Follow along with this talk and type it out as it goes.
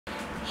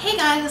Hey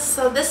guys,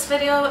 so this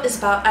video is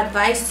about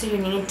advice you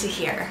need to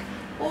hear,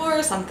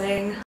 or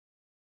something.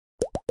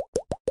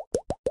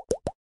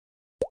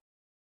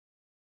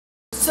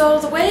 So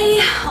the way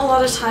a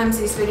lot of times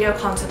these video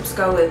concepts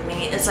go with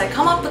me is I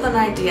come up with an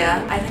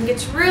idea, I think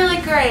it's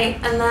really great,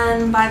 and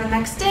then by the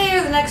next day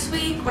or the next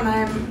week when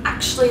I'm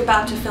actually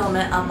about to film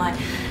it, I'm like,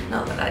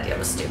 no, that idea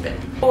was stupid.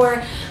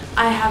 Or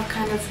I have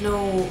kind of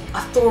no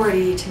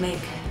authority to make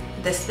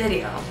this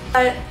video.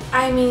 But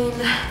I mean,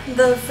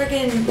 the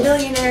friggin'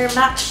 millionaire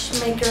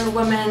matchmaker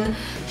woman,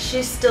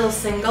 she's still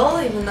single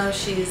even though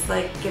she's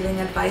like giving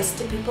advice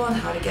to people on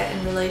how to get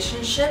in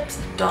relationships.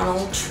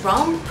 Donald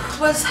Trump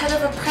was head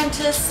of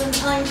Apprentice and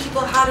telling people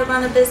how to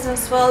run a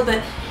business well,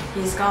 but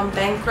he's gone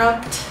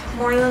bankrupt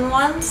more than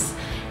once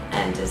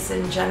and is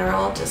in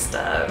general just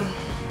a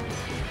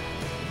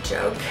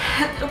joke.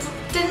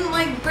 Didn't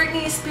like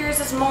Britney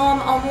Spears'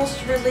 mom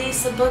almost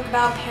release a book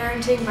about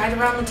parenting right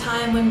around the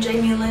time when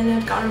Jamie Lynn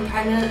had gotten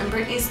pregnant and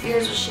Britney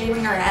Spears was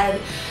shaving her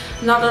head?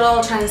 Not at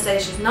all trying to say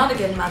she's not a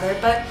good mother,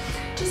 but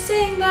just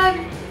saying that,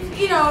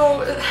 you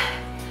know,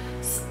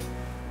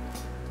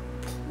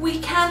 we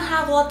can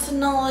have lots of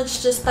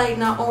knowledge despite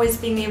not always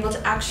being able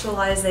to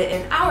actualize it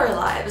in our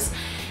lives.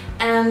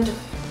 And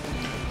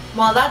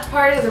while that's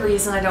part of the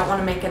reason I don't want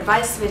to make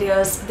advice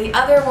videos, the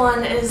other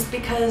one is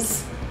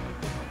because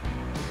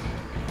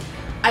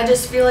I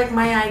just feel like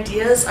my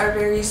ideas are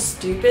very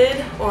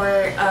stupid,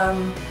 or,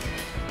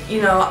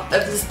 you know,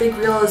 this big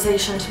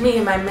realization to me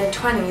in my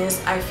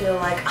mid-20s, I feel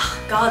like,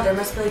 oh god, there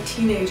must be like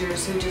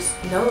teenagers who just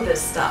know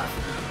this stuff.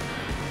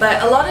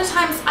 But a lot of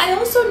times I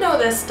also know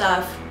this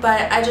stuff,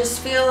 but I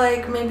just feel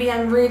like maybe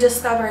I'm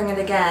rediscovering it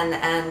again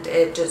and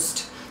it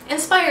just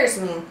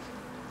inspires me,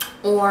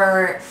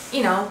 or,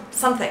 you know,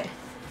 something.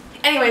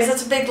 Anyways,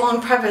 that's a big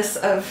long preface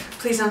of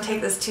please don't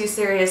take this too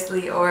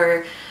seriously,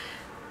 or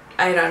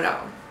I don't know,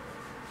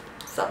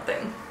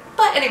 something.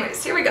 But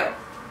anyways, here we go.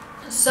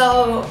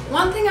 So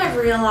one thing I've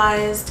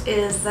realized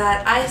is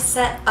that I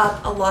set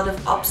up a lot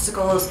of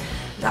obstacles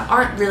that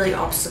aren't really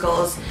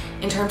obstacles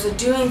in terms of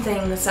doing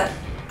things that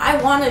I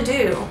want to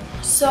do.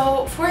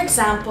 So for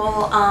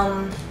example,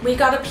 we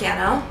got a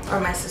piano, or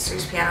my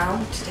sister's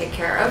piano, to take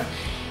care of,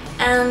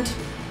 and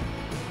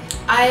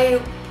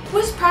I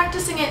was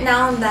practicing it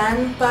now and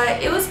then,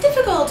 but it was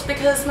difficult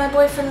because my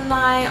boyfriend and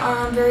I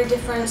are on very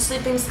different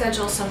sleeping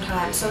schedules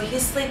sometimes. So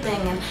he's sleeping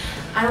and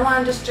I don't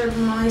want to disturb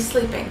him while he's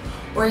sleeping.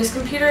 Or his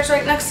computer is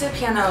right next to the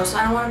piano, so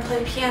I don't want to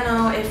play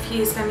piano if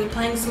he's going to be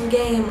playing some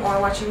game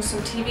or watching some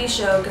TV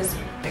show, because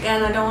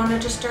again, I don't want to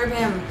disturb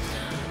him.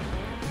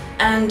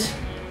 And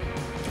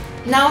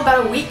now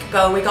about a week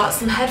ago, we got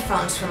some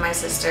headphones from my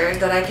sister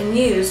that I can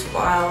use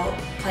while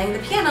playing the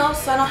piano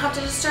so I don't have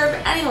to disturb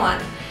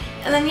anyone.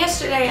 And then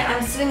yesterday,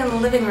 I'm sitting in the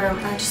living room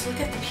and I just look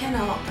at the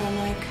piano and I'm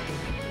like,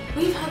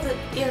 we've had the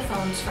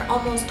earphones for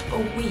almost a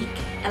week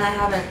and I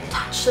haven't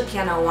touched the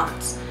piano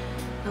once.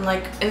 And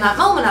like, in that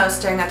moment I was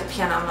staring at the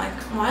piano, I'm like,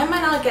 why am I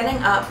not getting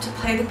up to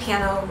play the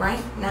piano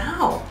right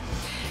now?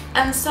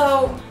 And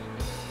so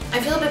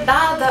I feel a bit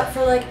bad that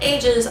for like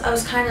ages I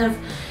was kind of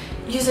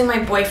using my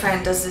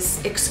boyfriend as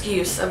this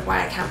excuse of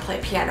why I can't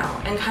play piano,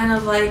 and kind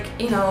of like,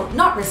 you know,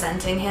 not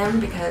resenting him,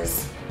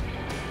 because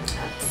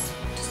that's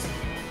just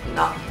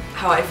not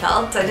how I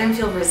felt. I didn't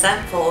feel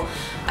resentful,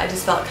 I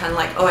just felt kind of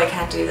like, oh, I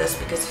can't do this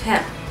because of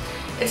him.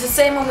 It's the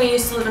same when we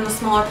used to live in a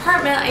small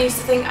apartment. I used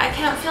to think, I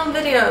can't film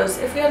videos.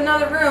 If we had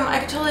another room, I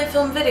could totally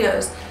film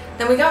videos.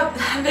 Then we got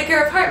a bigger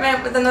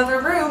apartment with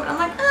another room, and I'm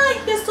like, ah, you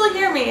can still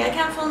hear me, I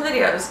can't film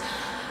videos.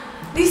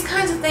 These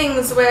kinds of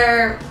things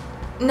where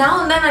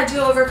now and then I do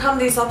overcome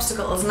these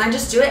obstacles and I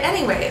just do it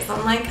anyways.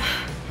 I'm like,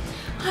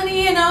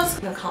 honey, you know, I'm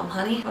gonna call him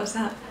honey, what was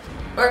that?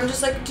 Or I'm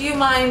just like, do you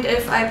mind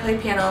if I play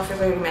piano for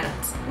 30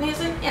 minutes? And he's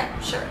like, yeah,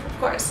 sure, of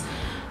course.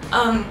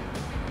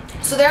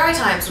 So there are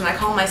times when I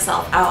call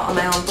myself out on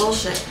my own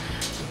bullshit.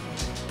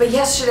 But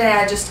yesterday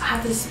I just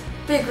had this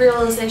big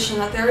realization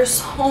that there are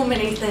so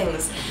many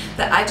things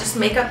that I just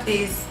make up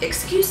these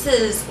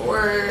excuses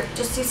or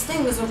just these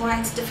things of why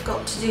it's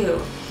difficult to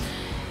do.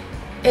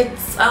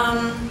 It's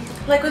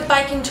like with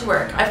biking to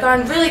work. I've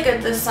gotten really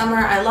good this summer.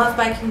 I love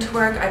biking to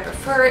work. I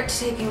prefer it to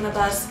taking the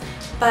bus.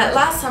 But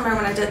last summer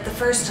when I did it the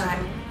first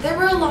time, there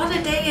were a lot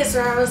of days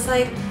where I was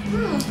like,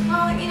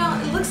 well, you know,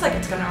 it looks like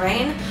it's gonna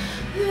rain.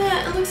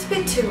 It looks a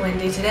bit too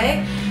windy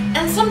today.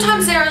 And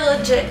sometimes there are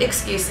legit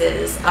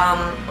excuses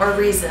or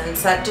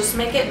reasons that just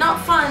make it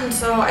not fun,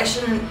 so I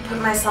shouldn't put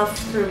myself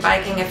through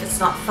biking if it's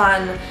not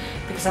fun,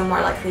 because I'm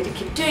more likely to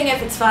keep doing it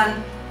if it's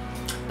fun.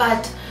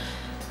 But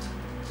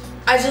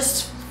I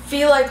just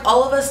feel like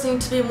all of us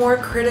need to be more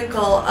critical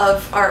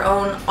of our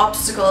own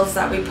obstacles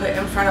that we put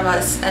in front of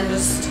us and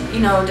just, you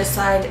know,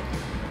 decide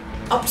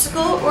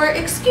obstacle or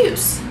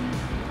excuse.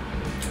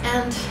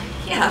 And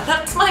yeah,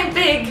 that's my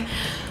big,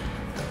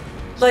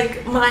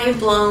 like,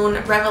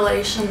 mind-blown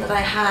revelation that I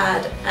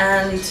had.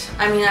 And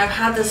I mean, I've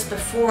had this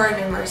before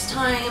numerous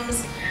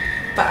times,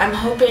 but I'm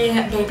hoping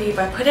maybe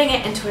by putting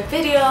it into a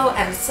video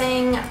and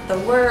saying the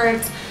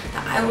words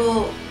that I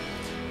will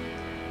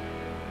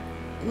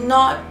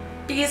not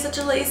be such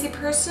a lazy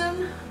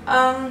person.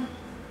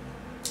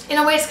 in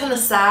a way it's kind of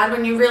sad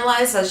when you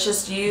realize that's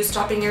just you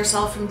stopping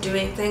yourself from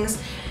doing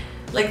things.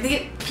 Like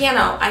the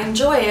piano, I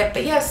enjoy it,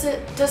 but yes,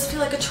 it does feel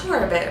like a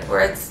chore a bit,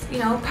 where it's, you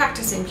know,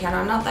 practicing piano.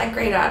 I'm not that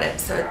great at it,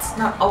 so it's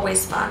not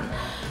always fun.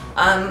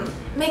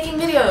 Making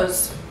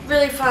videos,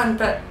 really fun,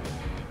 but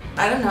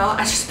I don't know,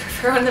 I just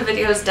prefer when the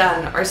video's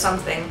done or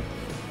something.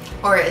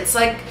 Or it's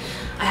like,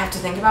 I have to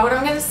think about what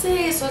I'm gonna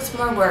say, so it's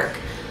more work.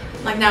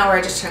 Like now where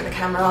I just turn the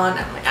camera on,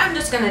 and I'm like, I'm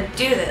just gonna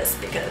do this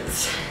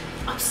because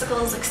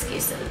obstacles,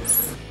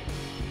 excuses.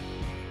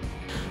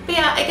 But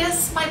yeah, I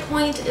guess my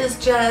point is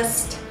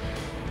just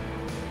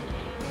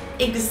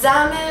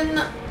examine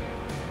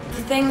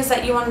the things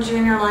that you want to do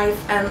in your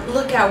life and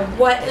look at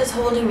what is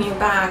holding you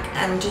back,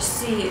 and just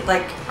see,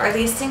 like, are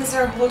these things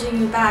that are holding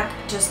you back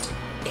just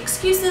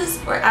excuses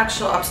or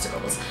actual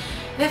obstacles?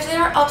 And if they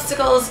are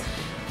obstacles,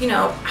 you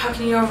know, how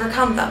can you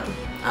overcome them?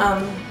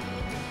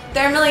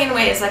 There are a million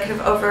ways I could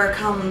have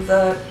overcome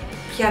the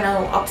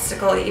piano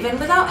obstacle even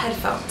without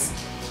headphones.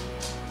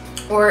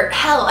 Or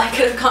hell, I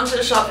could have gone to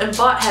the shop and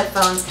bought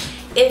headphones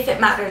if it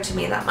mattered to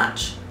me that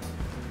much.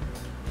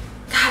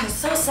 God, it's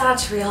so sad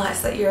to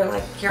realize that you're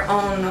like your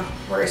own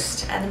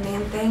worst enemy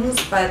in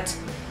things, but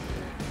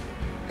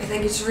I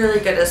think it's really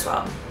good as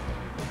well.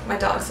 My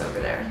dog's over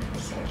there,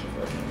 so I keep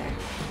looking there.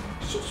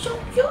 She's so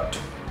cute.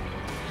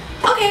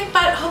 Okay,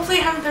 but hopefully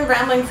I haven't been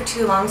rambling for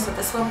too long, so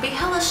this won't be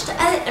hellish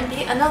to edit and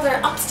be another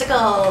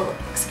obstacle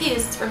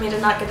excuse for me to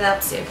not get it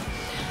up soon.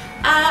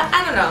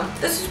 I don't know.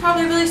 This is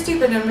probably really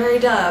stupid and very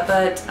duh,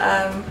 but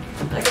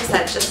like I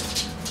said,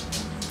 just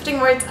putting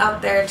words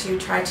out there to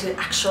try to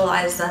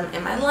actualize them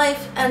in my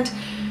life, and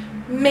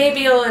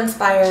maybe it'll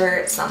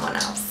inspire someone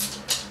else.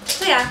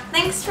 So yeah,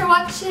 thanks for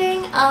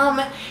watching.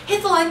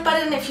 Hit the like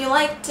button if you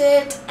liked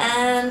it,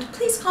 and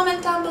please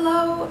comment down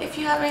below if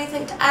you have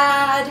anything to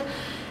add.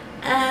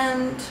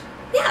 And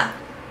yeah,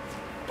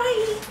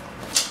 bye.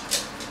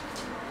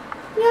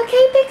 You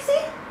okay,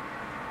 Pixie?